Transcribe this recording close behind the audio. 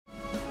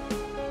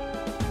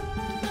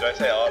Should I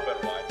say I'll open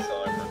wine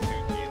cellar for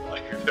 2G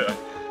later?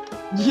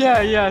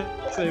 Yeah,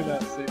 say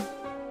that, say.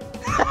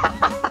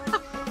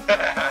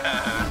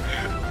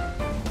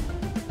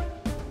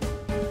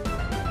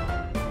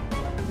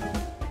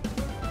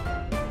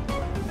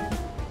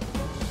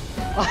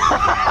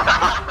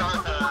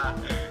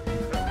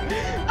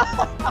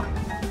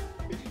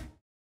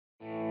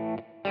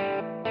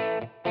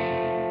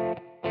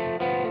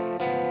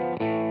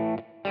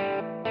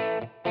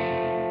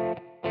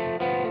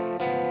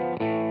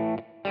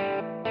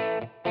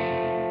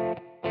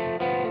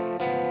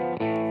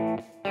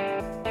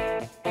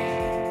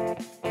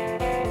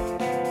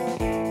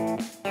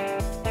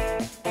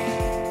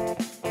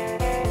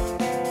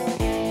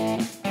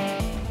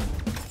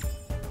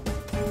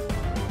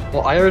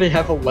 Well, I already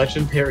have a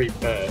legendary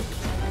pet.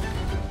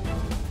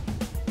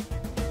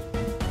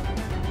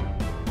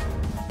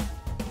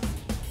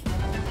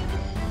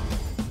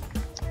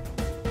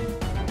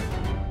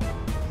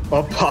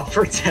 I'll pop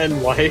for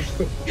 10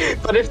 life.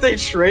 But if they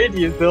trade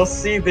you, they'll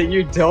see that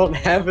you don't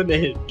have an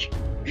ink.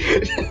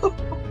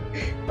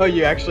 Oh,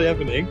 you actually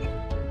have an ink?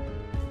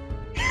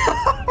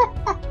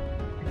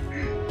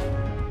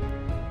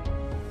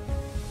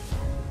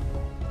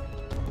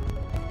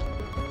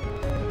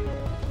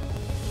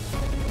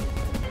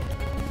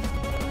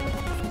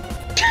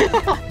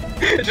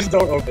 Just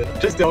don't open.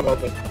 Just don't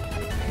open.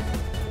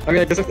 I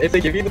mean, I guess if they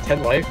give you the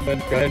 10 life, then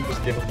go ahead and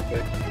just give them the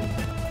thing.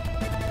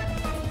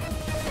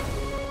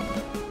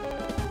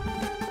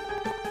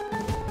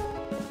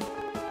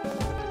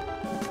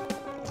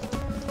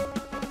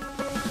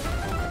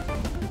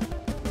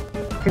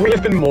 We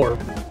have been more.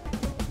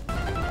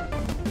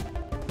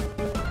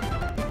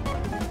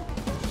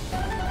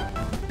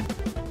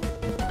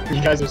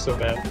 You guys are so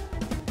bad.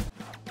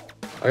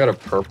 I got a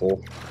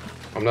purple.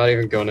 I'm not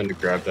even going in to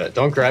grab that.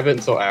 Don't grab it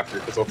until after,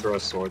 because they'll throw a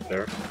sword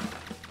there.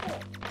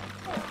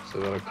 So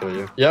that'll kill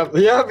you. Yep.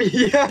 Yeah.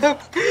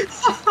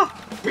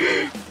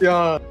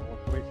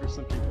 Wait for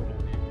some people to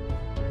leave.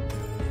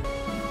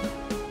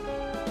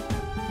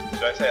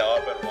 Should I say I'll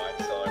open wine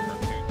cellar for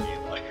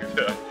 2G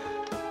later?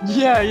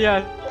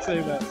 Yeah, say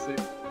that, say.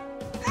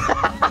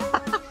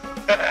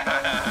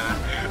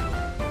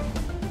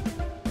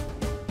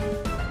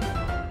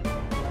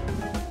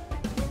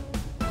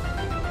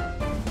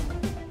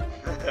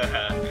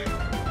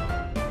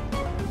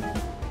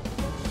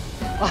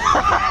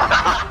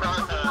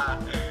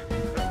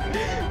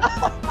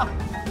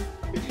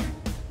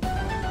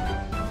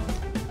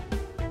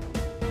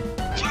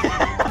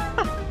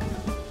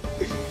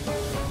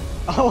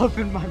 I'll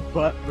open my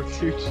butt for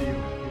 2G.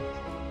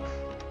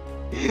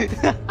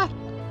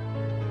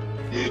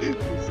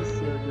 This is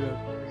so good.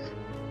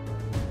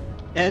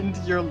 End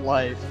your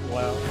life.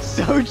 Wow.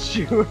 So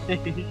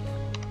chewy.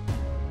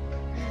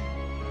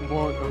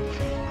 Won't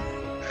open.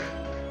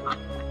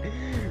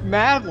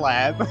 Mad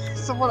Lab.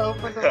 Someone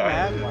opened a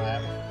Mad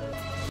Lab.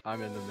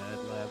 I'm in the Mad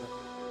Lab.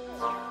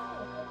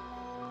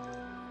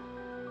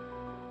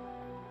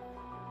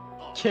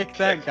 Kick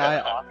that guy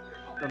off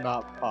for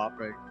not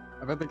popping.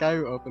 I bet the guy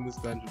who opened this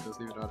dungeon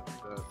doesn't even know how to do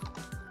that.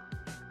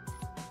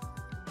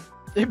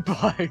 It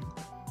bugged.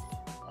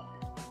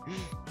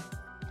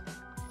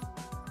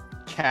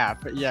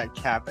 Cap, yeah,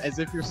 cap. As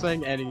if you're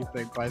saying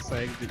anything by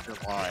saying that you're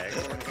lying.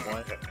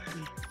 What?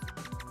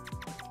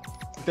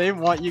 They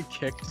want you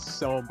kicked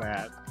so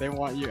bad. They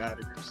want you out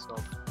of here so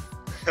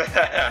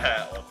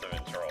bad.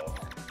 Ultimate troll.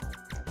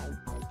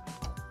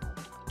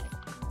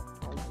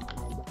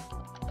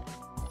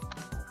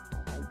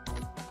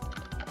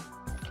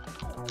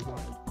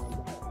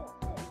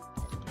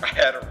 I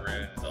had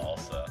runes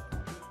also.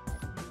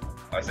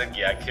 I was like,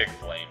 yeah, kick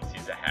flames,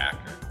 he's a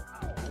hacker.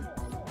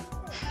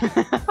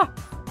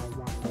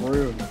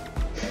 Rune.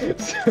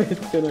 So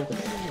it's gonna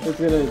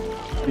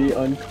be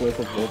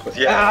unclippable, but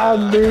yeah. Ah,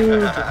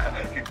 noob!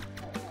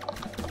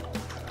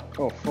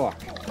 Oh fuck.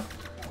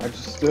 I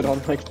just stood on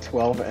like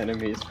 12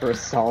 enemies for a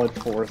solid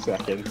 4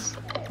 seconds.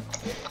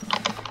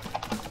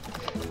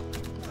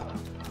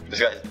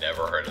 This guy's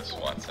never heard us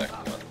 1 second.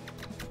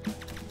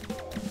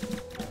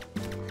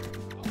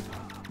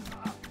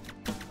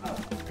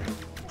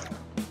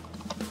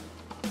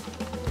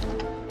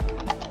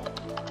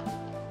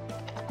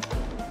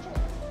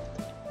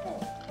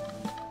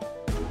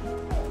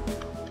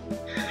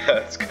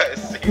 This guy's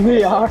seen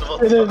The multiple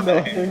oxygen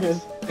times. thing is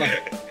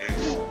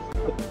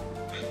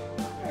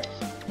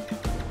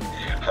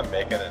I'm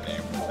making a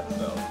name for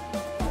myself.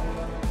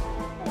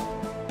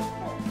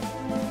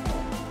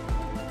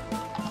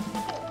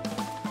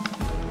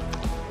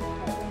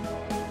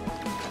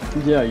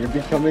 Yeah, you're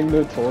becoming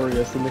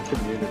notorious in the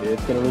community.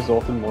 It's gonna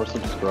result in more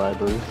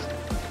subscribers.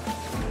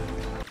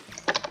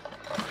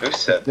 Who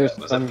said There's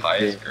that? Was some it Pi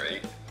is kid.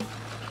 great?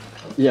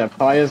 Yeah,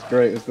 Pi is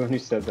great was the one who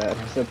said that.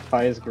 He said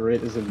Pi is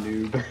great as a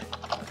noob.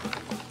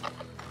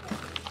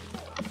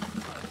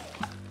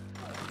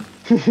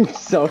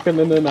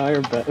 Selkanen and I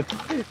are best.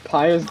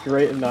 Pi is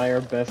great and I are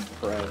best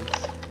friends.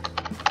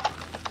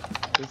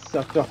 He's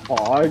such a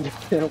hog.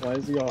 Why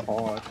is he a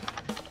hog?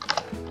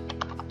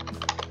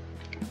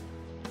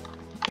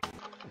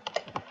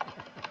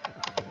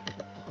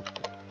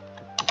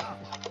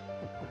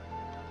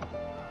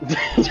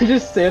 You're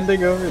just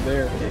standing over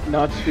there,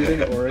 not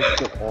shooting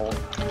Oryx at all.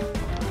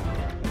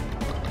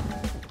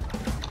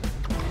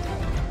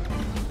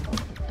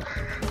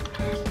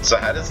 So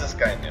how does this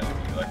guy know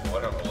you? Like,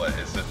 what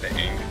is it, the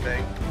ink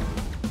thing?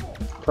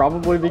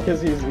 Probably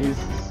because he's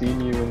seen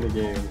you in the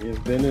game. He's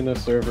been in a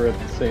server at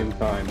the same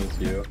time as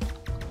you.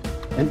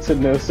 And to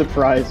no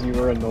surprise, you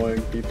were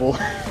annoying people.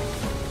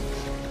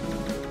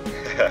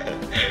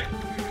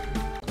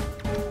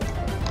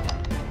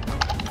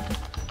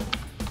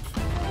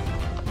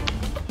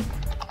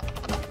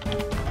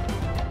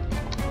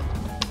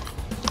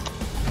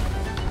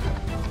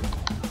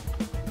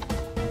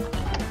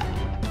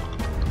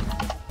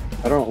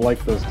 I don't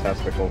like those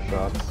testicle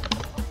shots.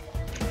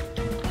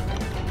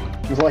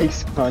 He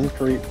likes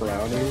concrete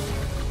brownies.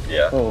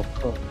 Yeah. Oh.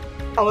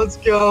 Oh, let's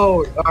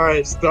go!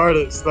 Alright, start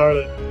it.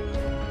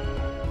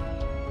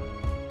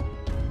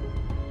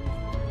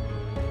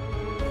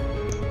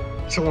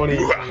 20.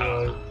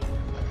 Wow.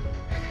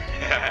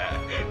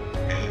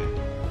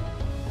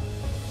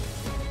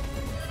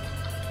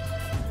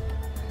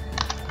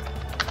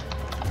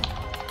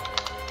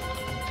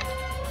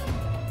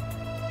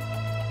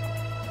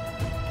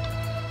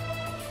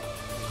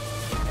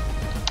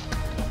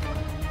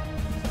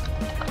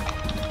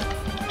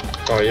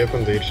 Oh, you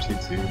opened the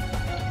HT2.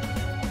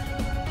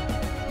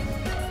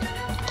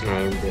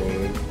 I'm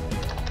going.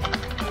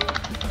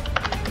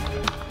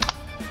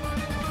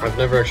 I've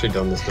never actually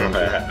done this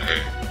dungeon.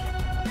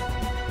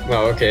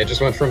 Wow, okay, it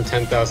just went from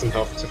 10,000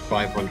 health to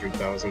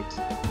 500,000.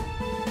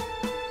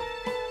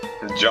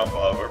 Jump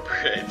over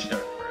bridge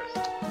at first.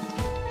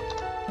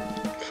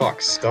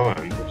 Fuck,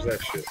 stun. What's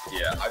that shit?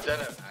 Yeah, I've done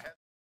it.